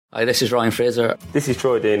Hi, this is Ryan Fraser. This is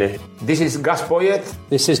Troy Deeney. This is Gus Poyet.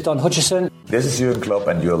 This is Don Hutchison. This is Jurgen Klopp,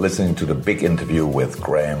 and you're listening to The Big Interview with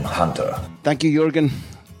Graham Hunter. Thank you, Jurgen.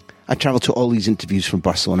 I travel to all these interviews from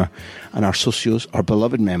Barcelona, and our socios, our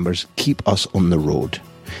beloved members, keep us on the road.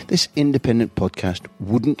 This independent podcast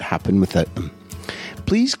wouldn't happen without them.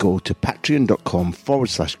 Please go to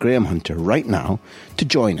patreon.com/Graham Hunter right now to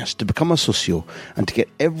join us, to become a socio, and to get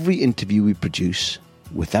every interview we produce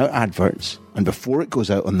without adverts and before it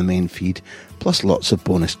goes out on the main feed, plus lots of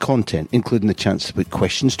bonus content, including the chance to put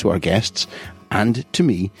questions to our guests and to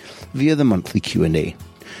me via the monthly Q&A.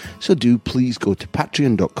 So do please go to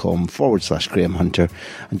patreon.com/Graham Hunter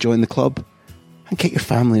and join the club, and get your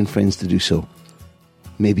family and friends to do so.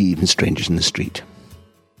 Maybe even strangers in the street.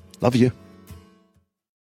 Love you.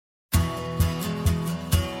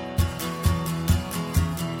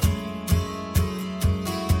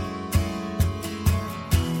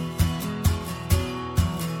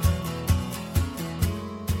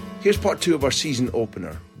 Here's part 2 of our season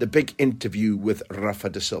opener, the big interview with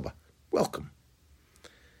Rafa de Silva. Welcome.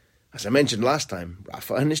 As I mentioned last time,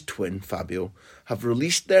 Rafa and his twin, Fabio, have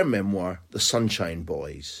released their memoir, The Sunshine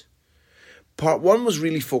Boys. Part 1 was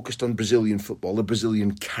really focused on Brazilian football, the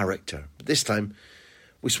Brazilian character. But this time,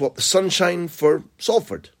 we swap the sunshine for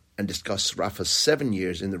Salford and discuss Rafa's 7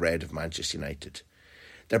 years in the red of Manchester United,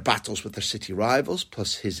 their battles with their city rivals,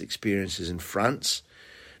 plus his experiences in France,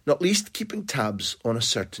 not least keeping tabs on a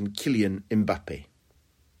certain Kylian Mbappé.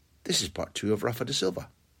 This is part 2 of Rafa de Silva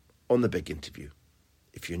on The Big Interview.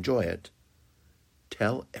 If you enjoy it,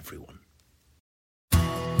 tell everyone.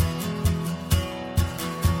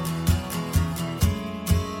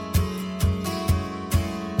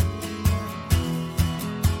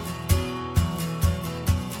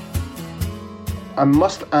 I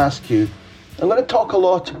must ask you, I'm going to talk a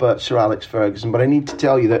lot about Sir Alex Ferguson, but I need to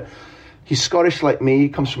tell you that he's Scottish like me. He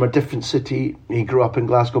comes from a different city. He grew up in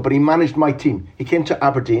Glasgow, but he managed my team. He came to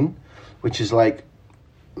Aberdeen, which is like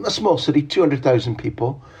a small city, 200,000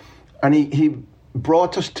 people. And he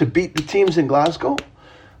brought us to beat the teams in Glasgow,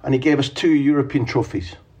 and he gave us 2 European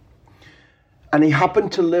trophies. And he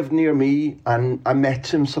happened to live near me, and I met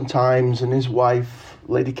him sometimes, and his wife,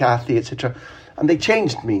 Lady Cathy, etc. And they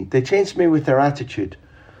changed me. They changed me with their attitude.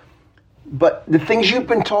 But the things you've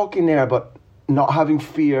been talking there about, not having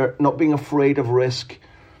fear, not being afraid of risk,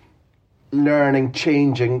 learning,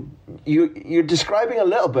 changing. You're describing a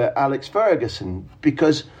little bit Alex Ferguson,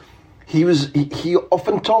 because he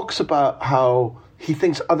often talks about how he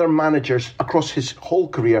thinks other managers across his whole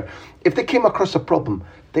career, if they came across a problem,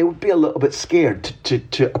 they would be a little bit scared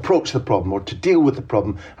to approach the problem or to deal with the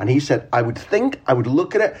problem. And he said, I would think, I would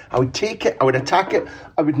look at it, I would take it, I would attack it,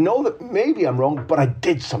 I would know that maybe I'm wrong, but I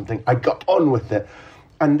did something, I got on with it.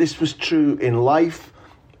 And this was true in life,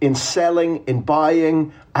 in selling, in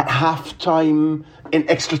buying, at half-time, in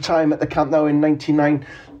extra time at the Camp Nou in 99.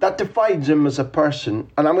 That defines him as a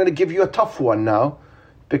person. And I'm going to give you a tough one now,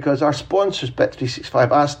 because our sponsors,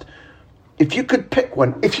 Bet365, asked, if you could pick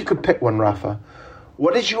one, Rafa,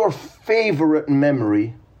 what is your favourite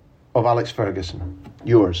memory of Alex Ferguson?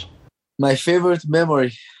 Yours. My favorite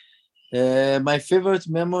memory? It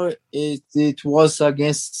was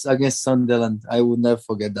against Sunderland. I would never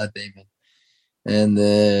forget that day, man. And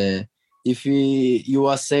if you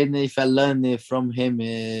are saying if I learn from him,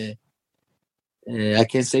 I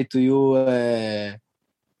can say to you, I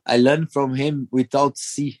learned from him without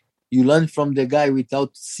see. You learn from the guy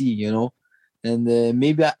without see, you know. And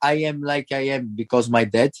maybe I am like I am because my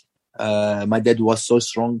dad was so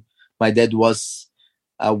strong. My dad was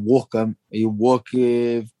a worker. He worked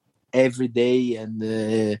every day and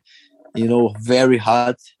very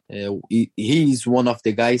hard. He is one of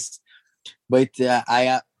the guys, but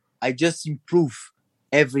I just improve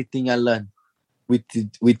everything I learned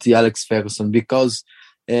with Alex Ferguson, because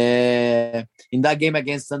in that game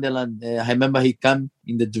against Sunderland, I remember he came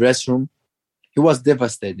in the dressing room. He was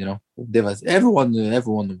devastated, devastated.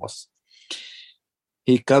 Everyone was.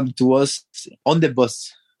 He come to us on the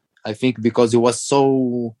bus, I think, because he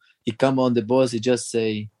come on the bus, he just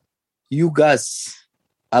say, you guys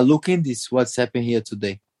are looking this, what's happened here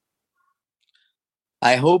today.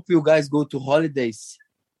 I hope you guys go to holidays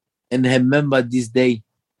and remember this day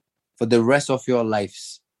for the rest of your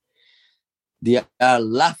lives. They are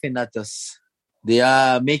laughing at us. They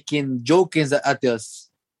are making jokes at us.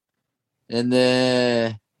 And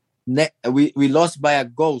we lost by a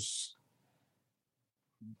goal.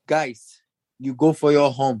 Guys, you go for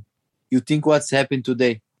your home. You think what's happened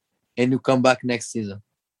today. And you come back next season.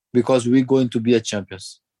 Because we're going to be a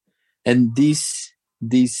champions. And this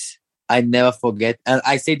I never forget. And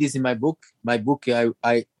I say this in my book. My book,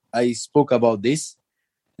 I spoke about this.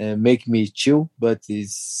 make me chill. But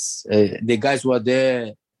it's the guys were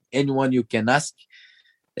there, anyone you can ask.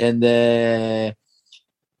 And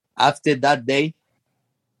after that day,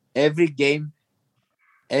 every game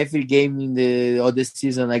in the other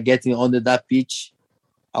season, I get on that pitch.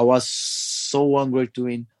 I was so hungry to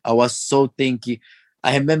win. I was so thinking.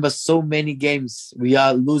 I remember so many games we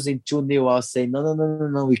are losing 2-0. I was saying,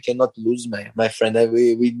 no, we cannot lose, my friend.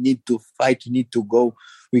 We need to fight. We need to go.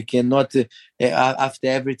 We cannot, after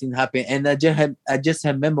everything happened. And I just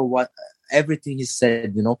remember what everything he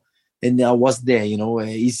said, and I was there,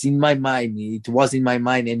 it's in my mind. It was in my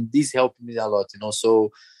mind, and this helped me a lot, So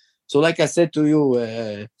like I said to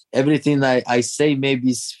you, everything I say maybe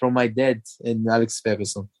is from my dad and Alex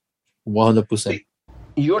Ferguson, 100%.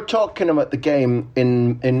 You're talking about the game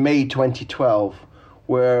in May 2012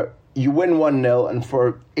 where you win 1-0 and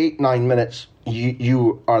for 8-9 minutes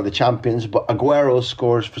you are the champions, but Aguero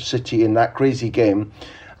scores for City in that crazy game.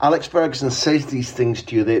 Alex Ferguson says these things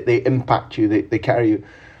to you, they impact you, they carry you,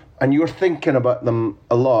 and you're thinking about them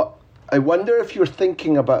a lot. I wonder if you're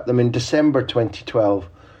thinking about them in December 2012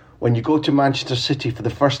 when you go to Manchester City for the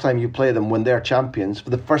first time you play them when they're champions, for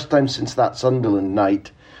the first time since that Sunderland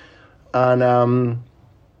night, and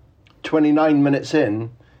 29 minutes in,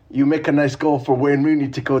 you make a nice goal for Wayne Rooney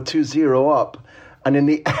to go 2-0 up. And in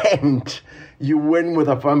the end, you win with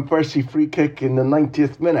a Van Persie free kick in the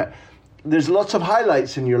 90th minute. There's lots of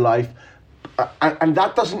highlights in your life. And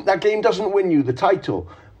that game doesn't win you the title.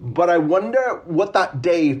 But I wonder what that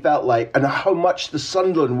day felt like and how much the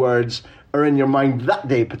Sunderland words are in your mind that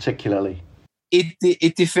day particularly.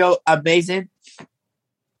 It felt amazing.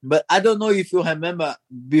 But I don't know if you remember,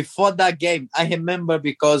 before that game, I remember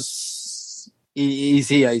because he's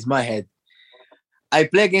here, it's my head. I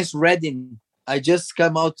play against Reading. I just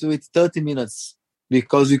come out with 30 minutes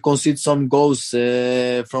because we conceded some goals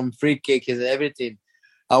from free kicks and everything.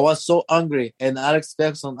 I was so hungry. And Alex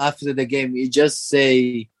Ferguson, after the game, he just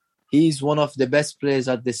say he's one of the best players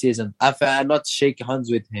of the season. I not shake hands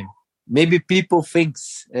with him. Maybe people think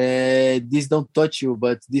this don't touch you,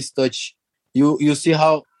 but this touch. You see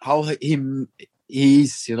how he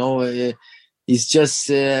is, he's just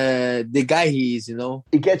the guy he is,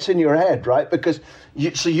 He gets in your head, right? Because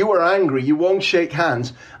you were angry, you won't shake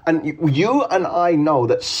hands. And you and I know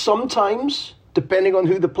that sometimes, depending on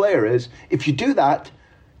who the player is, if you do that,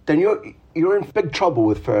 then you're in big trouble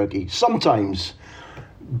with Fergie. Sometimes.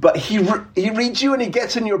 But he reads you and he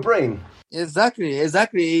gets in your brain. Exactly.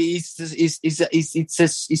 It's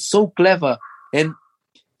so clever. And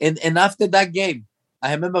after that game,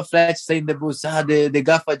 I remember Fletch saying in the booth, the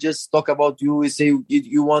gaffer just talk about you. He say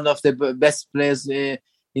you one of the best players in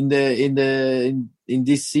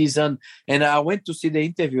this season. And I went to see the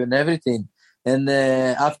interview and everything. And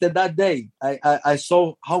after that day, I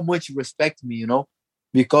saw how much he respect me,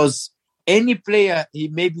 because any player he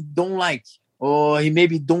maybe don't like or he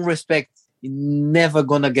maybe don't respect, he never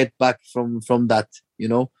gonna get back from that,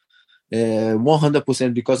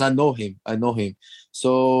 100% because I know him.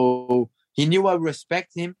 So he knew I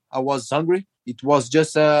respect him. I was hungry. It was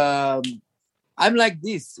just I'm like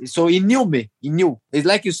this. So he knew me. He knew. It's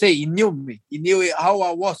like you say, he knew me. He knew how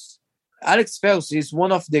I was. Alex Ferguson is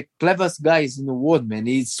one of the cleverest guys in the world, man.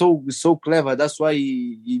 He's so clever. That's why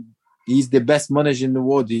he's the best manager in the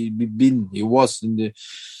world. He was in the.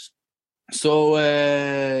 So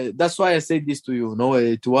that's why I say this to you.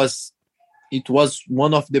 It was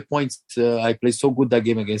one of the points I played so good that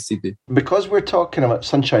game against City. Because we're talking about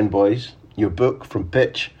Sunshine Boys, your book From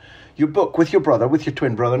Pitch, your book with your brother, with your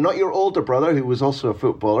twin brother, not your older brother who was also a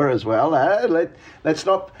footballer as well. Let's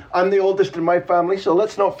not. I'm the oldest in my family, so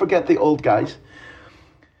let's not forget the old guys.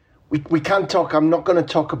 We can't talk. I'm not going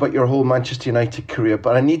to talk about your whole Manchester United career,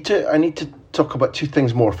 but I need to talk about two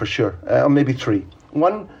things more for sure, or maybe three.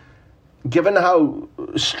 One, given how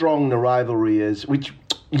strong the rivalry is, which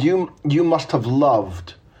you must have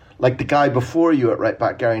loved, like the guy before you at right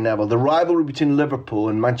back, Gary Neville. The rivalry between Liverpool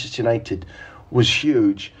and Manchester United was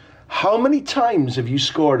huge. How many times have you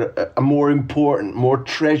scored a more important, more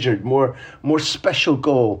treasured, more special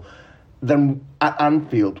goal than at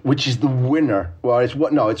Anfield, which is the winner? Well, it's the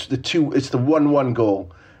 1-1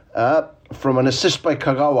 goal from an assist by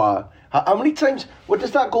Kagawa. How many times? What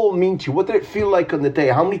does that goal mean to you? What did it feel like on the day?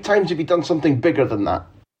 How many times have you done something bigger than that?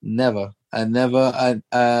 Never.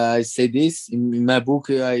 I say this in my book.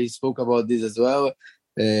 I spoke about this as well.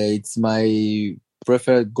 It's my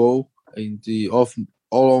preferred goal of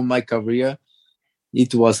all of my career.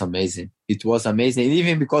 It was amazing.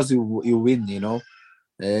 Even because you win.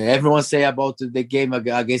 Everyone say about the game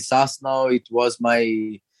against Arsenal. It was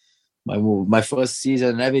my first season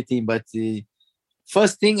and everything, but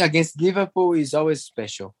first thing against Liverpool is always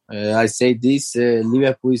special. I say this,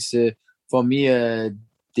 Liverpool is for me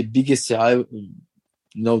the biggest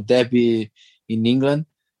derby in England,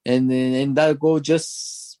 and that goal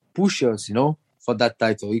just push us, for that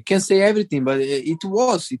title. You can say everything, but it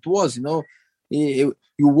was, it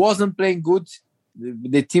wasn't playing good.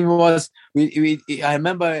 The team was. I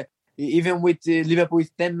remember even with Liverpool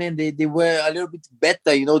with 10 men, they were a little bit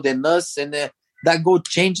better, than us, and that goal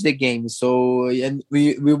changed the game. So and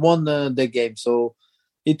we won the game. So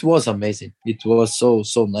it was amazing. It was so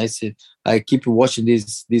nice. I keep watching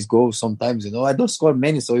these goals sometimes. I don't score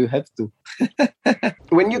many, so you have to.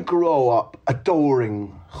 When you grow up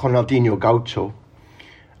adoring Ronaldinho Gaucho,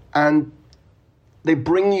 and they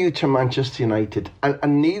bring you to Manchester United,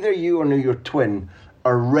 and neither you nor your twin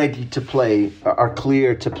are ready to play, are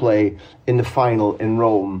clear to play in the final in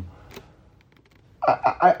Rome.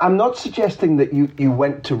 I'm not suggesting that you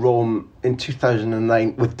went to Rome in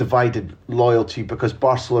 2009 with divided loyalty because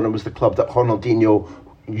Barcelona was the club that Ronaldinho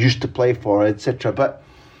used to play for, etc.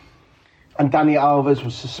 And Dani Alves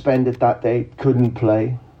was suspended that day, couldn't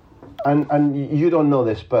play. And you don't know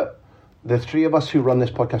this, but the three of us who run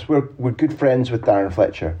this podcast, we're good friends with Darren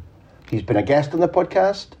Fletcher. He's been a guest on the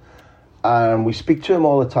podcast, and we speak to him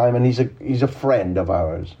all the time, and he's a friend of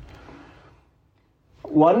ours.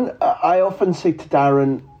 One, I often say to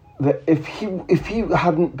Darren that if he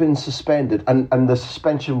hadn't been suspended and the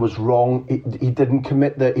suspension was wrong, he didn't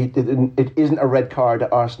commit it isn't a red card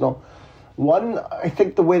at Arsenal. One, I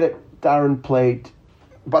think the way that Darren played,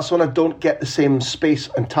 Barcelona don't get the same space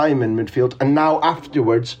and time in midfield, and now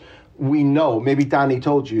afterwards we know, maybe Danny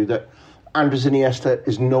told you, that Andres Iniesta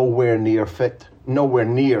is nowhere near fit.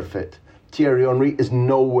 Thierry Henry is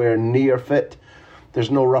nowhere near fit. There's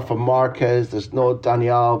no Rafa Marquez, there's no Dani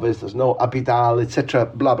Alves, there's no Abidal, etc.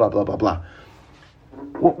 Blah, blah, blah, blah, blah.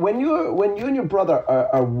 When you and your brother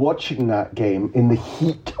are watching that game in the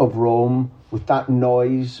heat of Rome, with that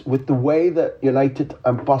noise, with the way that United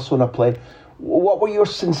and Barcelona play, what were your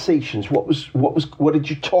sensations? What did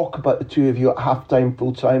you talk about, the two of you, at halftime,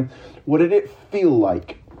 full time? What did it feel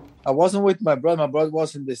like? I wasn't with my brother. My brother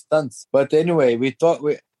was in the stands. But anyway,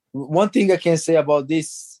 one thing I can say about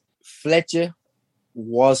this, Fletcher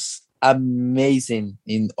was amazing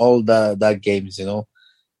in all the games,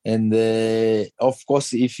 And of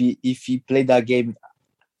course, if he played that game,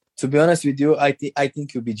 to be honest with you, I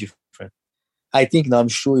think he'll be different. I'm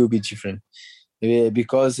sure he'll be different.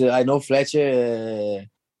 Because I know Fletcher,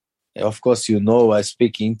 of course, I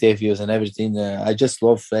speak interviews and everything. I just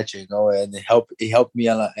love Fletcher, and he helped me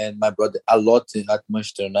and my brother a lot at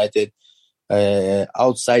Manchester United,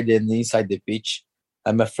 outside and inside the pitch.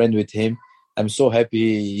 I'm a friend with him. I'm so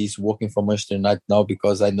happy he's working for Manchester United now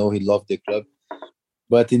because I know he loved the club.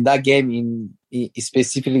 But in that game,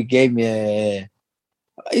 specifically game,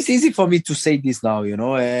 it's easy for me to say this now,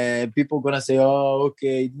 people gonna say, "Oh,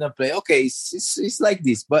 okay, he didn't play." Okay, it's like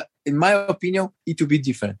this, but in my opinion, it will be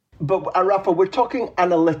different. But Rafa, we're talking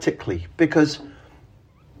analytically because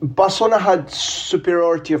Barcelona had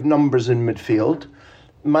superiority of numbers in midfield.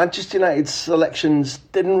 Manchester United's selections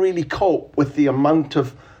didn't really cope with the amount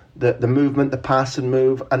of the movement, the pass and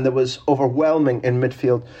move, and there was overwhelming in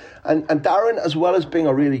midfield. And Darren, as well as being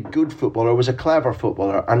a really good footballer, was a clever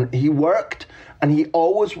footballer, and he worked, and he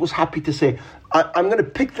always was happy to say, I'm going to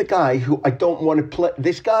pick the guy who I don't want to play.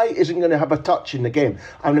 This guy isn't going to have a touch in the game.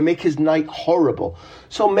 I'm going to make his night horrible.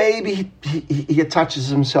 So maybe he attaches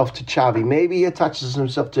himself to Xavi. Maybe he attaches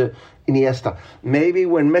himself to Iniesta. Maybe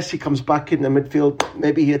when Messi comes back in the midfield,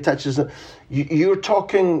 maybe he attaches him. You're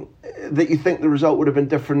talking that you think the result would have been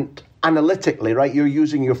different analytically, right? You're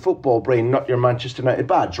using your football brain, not your Manchester United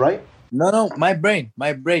badge, right? No, my brain.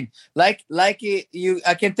 Like you,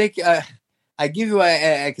 I can take. I give you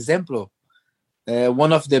an example.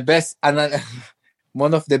 One of the best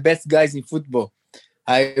guys in football.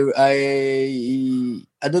 I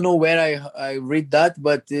don't know where I read that,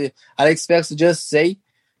 but Alex Ferguson just say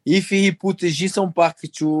if he put Gison Park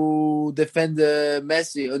to defend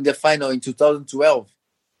Messi in the final in 2012,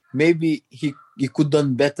 maybe he could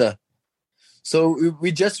done better. So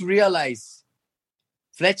we just realize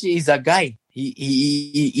Fletcher is a guy.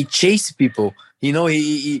 He chase people. He know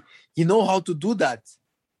how to do that.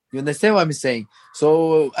 You understand what I'm saying?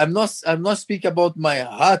 So I'm not speaking about my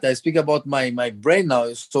heart. I speak about my brain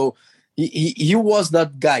now. So he was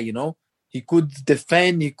that guy. He could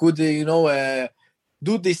defend. He could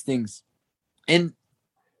do these things. And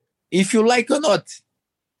if you like or not,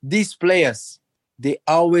 these players, they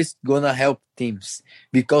always gonna help teams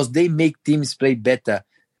because they make teams play better.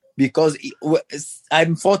 Because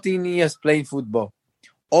I'm 14 years playing football.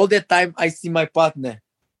 All the time I see my partner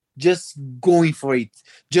just going for it,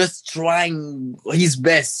 just trying his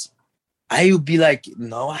best, I will be like,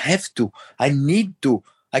 no, I have to. I need to.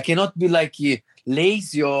 I cannot be like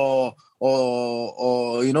lazy or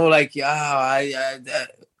like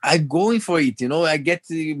I going for it. I get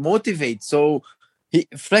motivated. So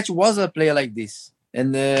Fletch was a player like this,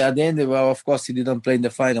 and at the end, well, of course, he didn't play in the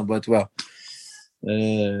final, but well,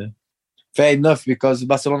 fair enough, because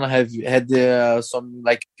Barcelona have had some,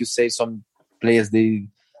 like you say, some players they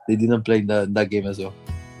didn't play in that game as well.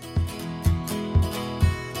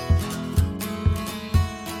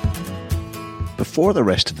 Before the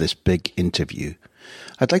rest of this big interview,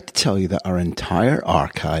 I'd like to tell you that our entire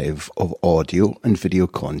archive of audio and video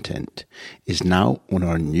content is now on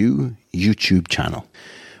our new YouTube channel.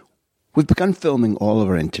 We've begun filming all of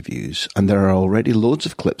our interviews, and there are already loads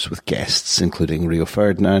of clips with guests, including Rio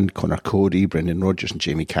Ferdinand, Conor Cody, Brendan Rodgers and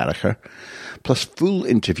Jamie Carragher, plus full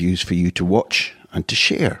interviews for you to watch and to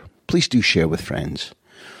share. Please do share with friends.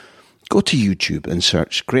 Go to YouTube and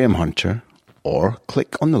search Graham Hunter, or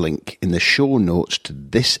click on the link in the show notes to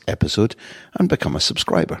this episode and become a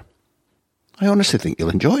subscriber. I honestly think you'll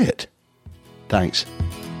enjoy it. Thanks.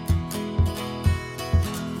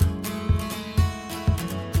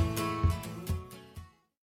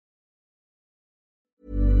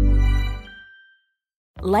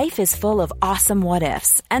 Life is full of awesome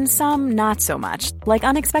what-ifs, and some not so much, like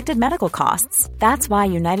unexpected medical costs. That's why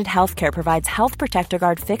United Healthcare provides Health Protector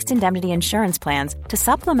Guard fixed indemnity insurance plans to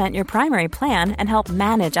supplement your primary plan and help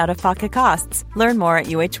manage out-of-pocket costs. Learn more at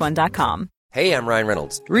uh1.com. Hey, I'm Ryan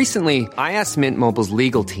Reynolds. Recently, I asked Mint Mobile's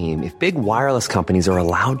legal team if big wireless companies are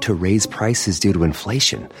allowed to raise prices due to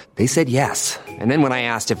inflation. They said yes. And then when I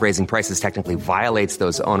asked if raising prices technically violates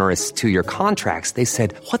those onerous two-year contracts, they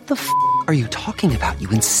said, "What the f*** are you talking about, you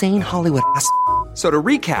insane Hollywood ass?" So to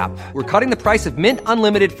recap, we're cutting the price of Mint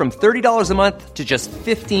Unlimited from $30 a month to just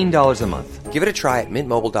 $15 a month. Give it a try at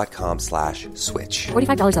mintmobile.com/switch.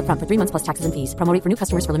 $45 up front for 3 months plus taxes and fees. Promo rate for new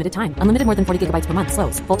customers for limited time. Unlimited more than 40 gigabytes per month.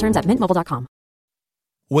 Slows full terms at mintmobile.com.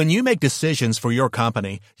 When you make decisions for your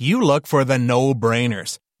company, you look for the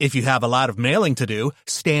no-brainers. If you have a lot of mailing to do,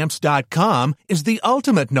 Stamps.com is the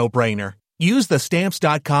ultimate no-brainer. Use the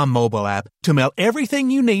Stamps.com mobile app to mail everything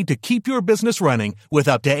you need to keep your business running with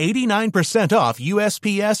up to 89% off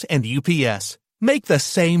USPS and UPS. Make the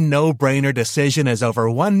same no-brainer decision as over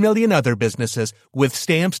 1 million other businesses with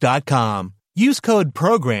Stamps.com. Use code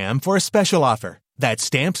PROGRAM for a special offer. That's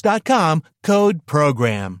Stamps.com, code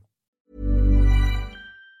PROGRAM.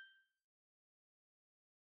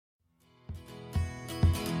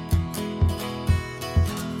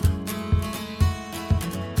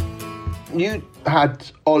 You had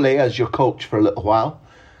Ole as your coach for a little while.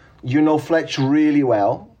 You know Fletch really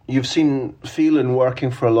well. You've seen Phelan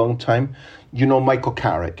working for a long time. You know Michael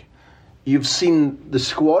Carrick. You've seen the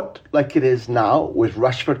squad like it is now, with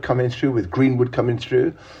Rashford coming through, with Greenwood coming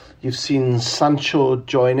through. You've seen Sancho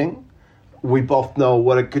joining. We both know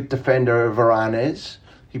what a good defender Varane is.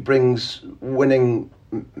 He brings winning.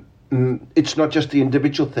 It's not just the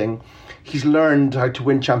individual thing. He's learned how to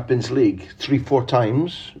win Champions League 3-4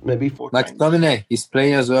 times, maybe 4 times. McTominay, he's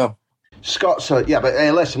playing as well. Scott, so yeah, but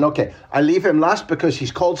hey, listen, okay, I leave him last because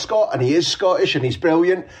he's called Scott and he is Scottish and he's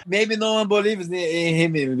brilliant. Maybe no one believes in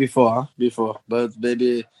him before, but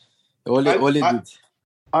maybe Ole did.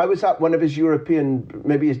 I was at one of his European,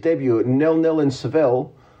 maybe his debut, 0-0 in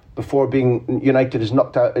Seville, before being United is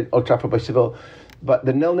knocked out at Old Trafford by Seville. But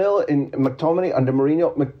the 0-0 in McTominay under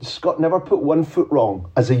Mourinho, Scott never put 1 foot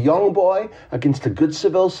wrong as a young boy against a good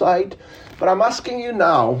Seville side. But I'm asking you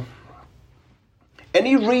now,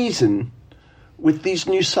 any reason with these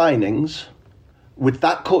new signings, with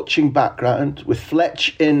that coaching background, with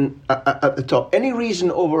Fletch in at the top, any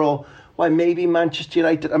reason overall why maybe Manchester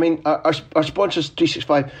United, I mean, our sponsors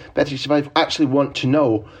 365, Bet365 actually want to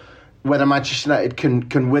know whether Manchester United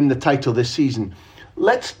can win the title this season.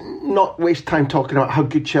 Let's not waste time talking about how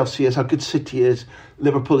good Chelsea is, how good City is,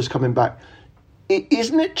 Liverpool is coming back.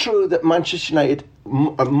 Isn't it true that Manchester United,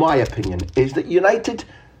 my opinion, is that United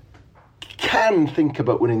can think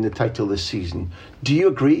about winning the title this season? Do you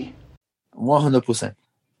agree? 100%.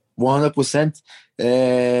 100%.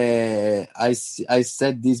 I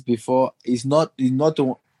said this before. It's not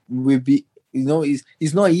will be.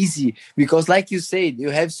 It's not easy because, like you said, you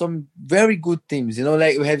have some very good teams.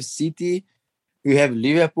 Like you have City, you have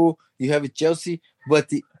Liverpool, you have Chelsea.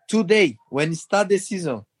 But today, when you start the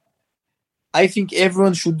season, I think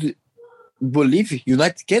everyone should believe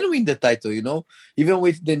United can win the title. Even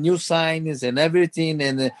with the new signings and everything,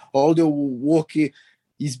 and all the work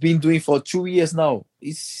he's been doing for 2 years now.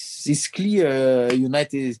 It's clear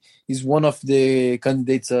United is one of the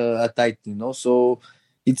candidates at title. So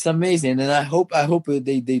It's amazing, and I hope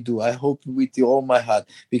they do. I hope with all my heart,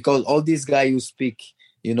 because all these guys you speak,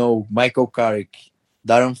 Michael Carrick,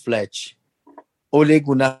 Darren Fletch, Ole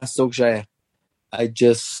Gunnar Solskjaer. I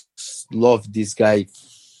just love this guy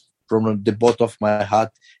from the bottom of my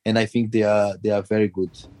heart, and I think they are very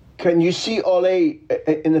good. Can you see Ole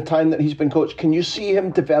in the time that he's been coached? Can you see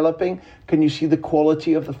him developing? Can you see the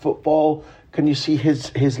quality of the football? Can you see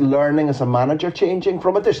his learning as a manager changing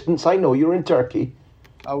from a distance? I know you're in Turkey.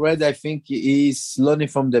 Already, I think he's learning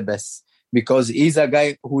from the best, because he's a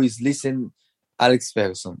guy who is listening Alex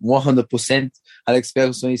Ferguson 100%. Alex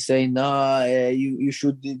Ferguson is saying, "No, you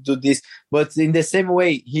should do this," but in the same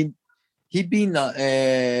way, he been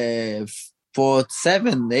for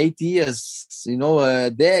 7-8 years,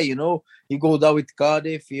 there. He go down with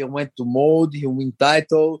Cardiff. He went to Molde. He win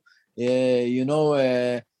title.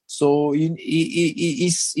 So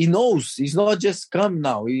he knows. He's not just come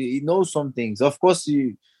now. He knows some things. Of course,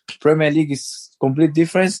 Premier League is completely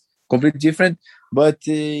different. But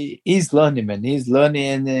he's learning, man. He's learning,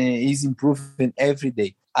 and he's improving every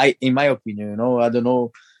day. In my opinion, I don't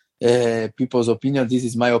know people's opinion. This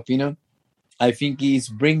is my opinion. I think he's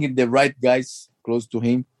bringing the right guys close to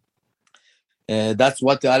him. That's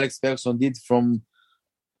what Alex Ferguson did from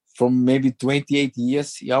maybe 28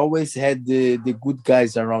 years. He always had the good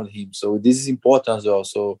guys around him. So this is important as well.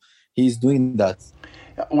 So he's doing that.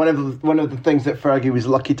 One of the things that Fergie was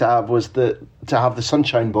lucky to have was to have the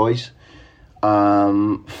Sunshine Boys,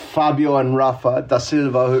 Fabio and Rafa da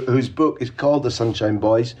Silva, whose book is called The Sunshine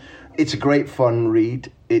Boys. It's a great fun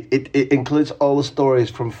read. It includes all the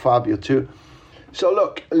stories from Fabio too. So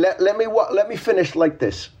look, let me finish like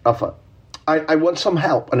this, Rafa. I want some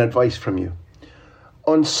help and advice from you.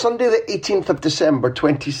 On Sunday the 18th of December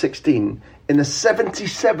 2016, in the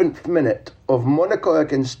 77th minute of Monaco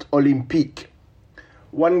against Olympique,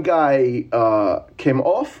 one guy came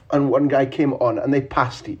off and one guy came on, and they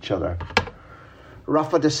passed each other.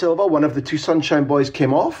 Rafa da Silva, one of the two Sunshine Boys,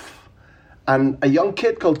 came off, and a young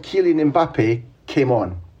kid called Kylian Mbappé came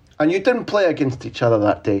on. And you didn't play against each other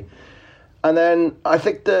that day. And then I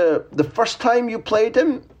think the first time you played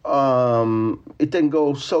him, it didn't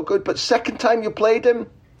go so good. But second time you played him,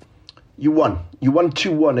 you won. You won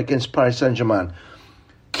 2-1 against Paris Saint-Germain.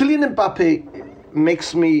 Kylian Mbappé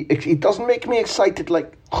he doesn't make me excited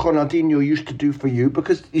like Ronaldinho used to do for you,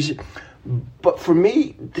 but for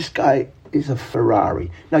me, this guy is a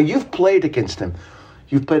Ferrari. Now, you've played against him.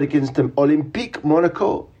 You've played against him Olympique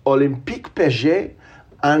Monaco, Olympique PSG,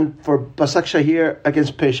 and for Başakşehir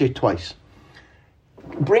against PSG twice.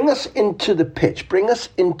 Bring us into the pitch. Bring us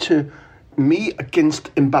into me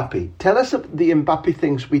against Mbappé. Tell us the Mbappé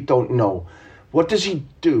things we don't know. What does he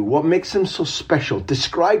do? What makes him so special?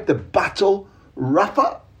 Describe the battle,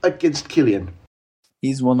 Rafa against Kylian.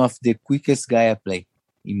 He's one of the quickest guy I play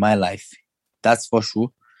in my life. That's for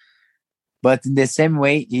sure. But in the same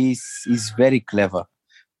way, he's very clever.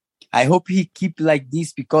 I hope he keep like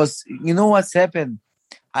this, because you know what's happened?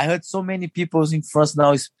 I heard so many people in France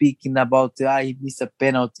now speaking about he missed a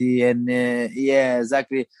penalty, and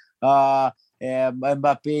exactly.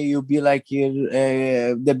 Mbappé, you'll be like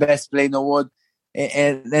the best player in the world,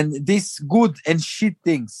 and this good and shit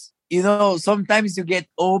things. Sometimes you get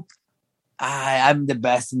hope. I'm the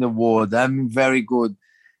best in the world. I'm very good.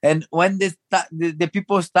 And when the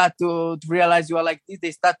people start to realize you are like this,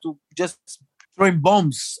 they start to just throwing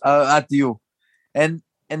bombs at you, and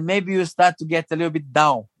maybe you start to get a little bit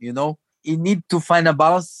down. You need to find a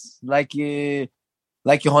balance, like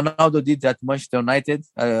Ronaldo did at Manchester United.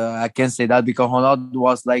 I can say that because Ronaldo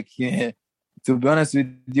was like, to be honest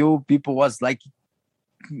with you, people was like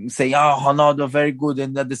say, "Oh, Ronaldo very good,"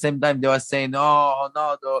 and at the same time they were saying, "Oh,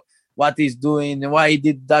 Ronaldo, what he's doing, why he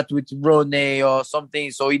did that with Rooney or something."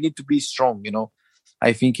 So he need to be strong,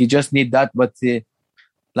 I think he just need that. But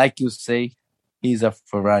like you say, he's a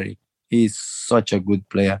Ferrari. He's such a good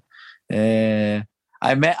player. I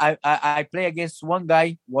play against one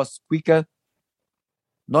guy was quicker,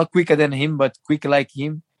 not quicker than him, but quicker like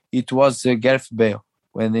him. It was Gareth Bale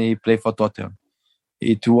when he played for Tottenham.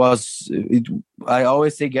 I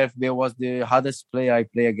always say Gareth Bale was the hardest player I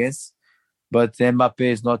play against. But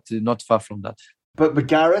Mbappé is not far from that. But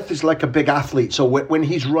Gareth is like a big athlete. So when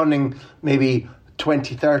he's running maybe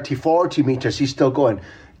 20, 30, 40 meters, he's still going.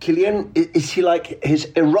 Kylian, is he like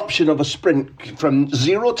his eruption of a sprint from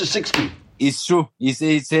 0 to 60? It's true.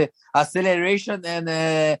 It's acceleration,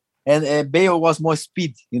 and Bale was more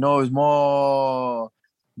speed. It's more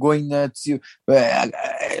going to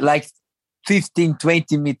like 15,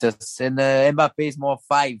 20 meters. And Mbappé is more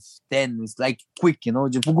 5, 10. It's like quick,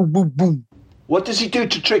 just boom, boom, boom. What does he do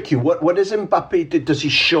to trick you? What does Mbappé do? Does he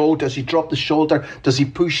show? Does he drop the shoulder? Does he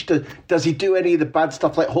push? Does he do any of the bad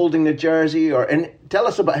stuff like holding the jersey? Tell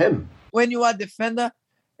us about him. When you are a defender,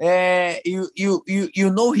 you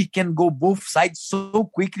know he can go both sides so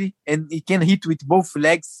quickly, and he can hit with both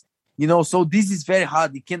legs. So this is very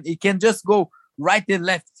hard. He can just go right and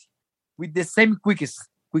left with the same quickness.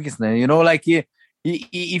 Like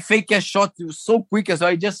he fake a shot so quick, so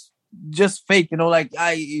I just fake.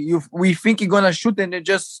 We think he's gonna shoot and then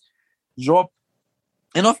just drop.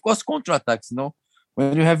 And of course, counter attacks.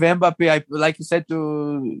 When you have Mbappé, like you said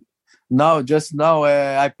just now,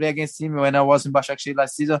 I play against him when I was in Başakşehir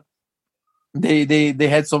last season. They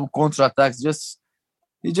had some counter attacks. It's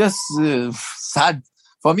just sad.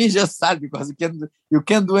 For me, it's just sad because you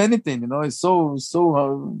can't do anything. It's so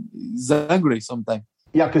it's angry sometimes.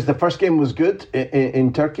 Yeah, because the first game was good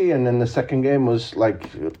in Turkey, and then the second game was like...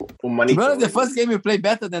 Well, the first game you play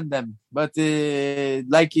better than them, but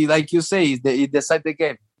like you say, he decided the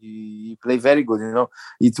game. He played very good.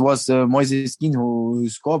 It was Moises Kean who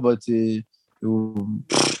scored, but he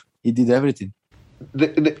did everything.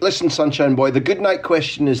 Listen, Sunshine Boy, the good night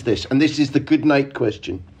question is this, and this is the good night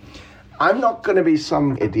question. I'm not going to be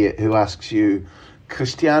some idiot who asks you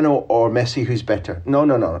Cristiano or Messi, who's better.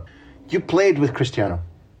 No. You played with Cristiano.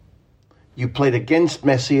 You played against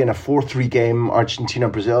Messi in a 4-3 game,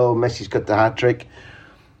 Argentina-Brazil. Messi's got the hat-trick.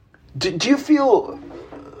 Do you feel,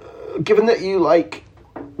 given that you like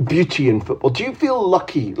beauty in football, do you feel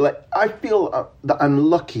lucky? Like, I feel that I'm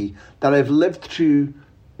lucky that I've lived through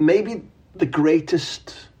maybe the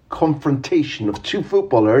greatest confrontation of two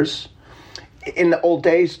footballers. In the old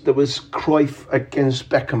days, there was Cruyff against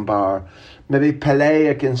Beckenbauer, maybe Pelé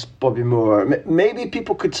against Bobby Moore. Maybe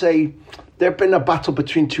people could say there'd been a battle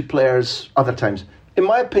between two players other times. In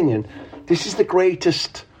my opinion, this is the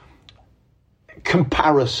greatest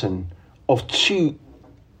comparison of two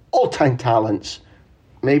all-time talents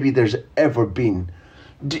maybe there's ever been.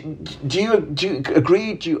 Do you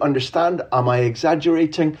agree? Do you understand? Am I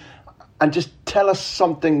exaggerating? And just tell us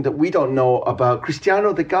something that we don't know about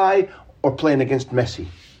Cristiano, the guy, or playing against Messi.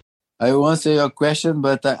 I will answer your question,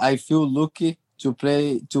 but I feel lucky to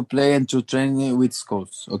play and to train with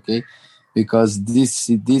Scholes, okay? Because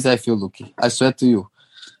this I feel lucky. I swear to you.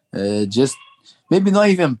 Just maybe not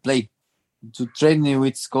even play. To train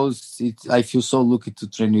with Scholes, I feel so lucky to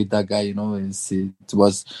train with that guy,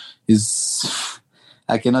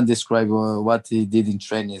 I cannot describe what he did in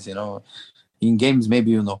trainings, In games,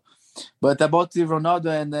 maybe But about Ronaldo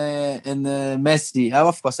and Messi,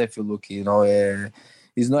 of course I feel lucky.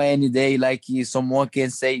 It's not any day like someone can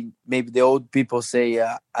say. Maybe the old people say,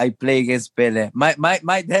 "I play against Pelé."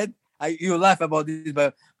 My dad, you laugh about this,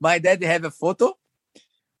 but my dad have a photo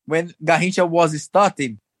when Garrincha was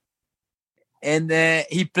starting, and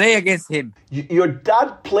he played against him. Your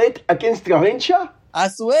dad played against Garrincha? I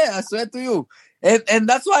swear to you, and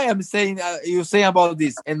that's why I'm saying you saying about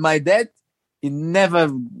this. And my dad, he never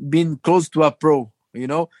been close to a pro,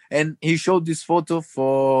 and he showed this photo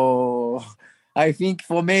for, I think,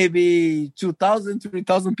 for maybe 2,000,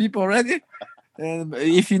 3,000 people already,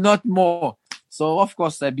 if not more. So, of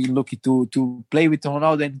course, I've been lucky to play with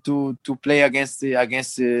Ronaldo and to play against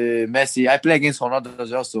Messi. I play against Ronaldo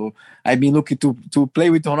as well, so I've been lucky to play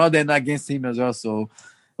with Ronaldo and against him as well. So,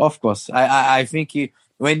 of course, I think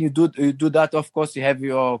when you do that, of course, you have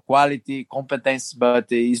your quality, competence, but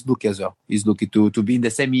he's lucky as well. He's lucky to be in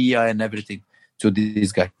the same year and everything to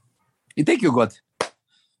this guy. Thank you, God.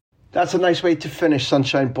 That's a nice way to finish,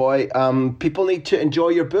 Sunshine Boy. People need to enjoy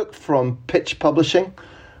your book from Pitch Publishing.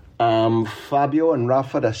 Fabio and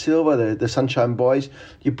Rafa da Silva, the Sunshine Boys.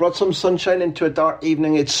 You brought some sunshine into a dark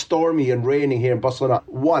evening. It's stormy and raining here in Barcelona.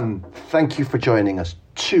 1, thank you for joining us.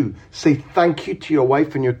 2, say thank you to your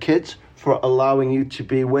wife and your kids for allowing you to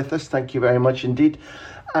be with us. Thank you very much indeed.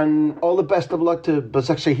 And all the best of luck to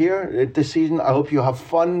Başakşehir this season. I hope you have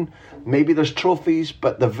fun. Maybe there's trophies,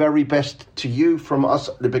 but the very best to you from us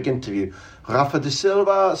at the big interview. Rafa da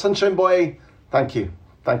Silva, Sunshine Boy, thank you.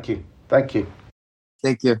 Thank you. Thank you.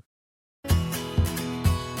 Thank you.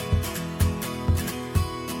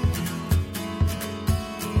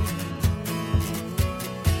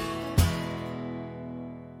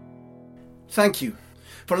 Thank you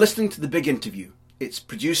for listening to The Big Interview. It's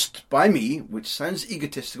produced by me, which sounds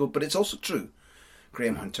egotistical, but it's also true,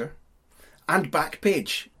 Graham Hunter, and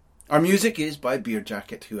Backpage. Our music is by Beer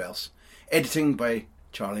Jacket, who else? Editing by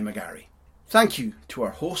Charlie McGarry. Thank you to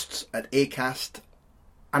our hosts at Acast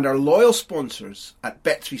and our loyal sponsors at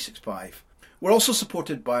Bet365. We're also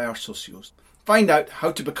supported by our socios. Find out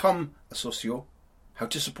how to become a socio, how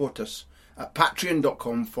to support us, at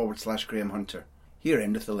patreon.com/Graham Hunter. Here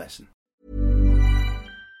endeth the lesson.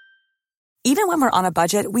 Even when we're on a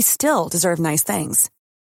budget, we still deserve nice things.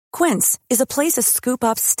 Quince is a place to scoop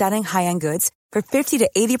up stunning high-end goods for 50 to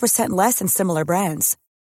 80% less than similar brands.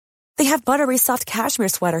 They have buttery soft cashmere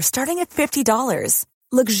sweaters starting at $50,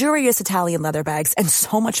 luxurious Italian leather bags, and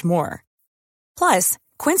so much more. Plus,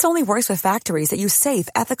 Quince only works with factories that use safe,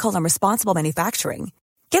 ethical, and responsible manufacturing.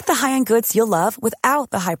 Get the high-end goods you'll love without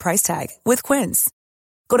the high price tag with Quince.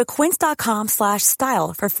 Go to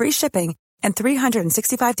quince.com/style for free shipping and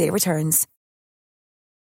 365-day returns.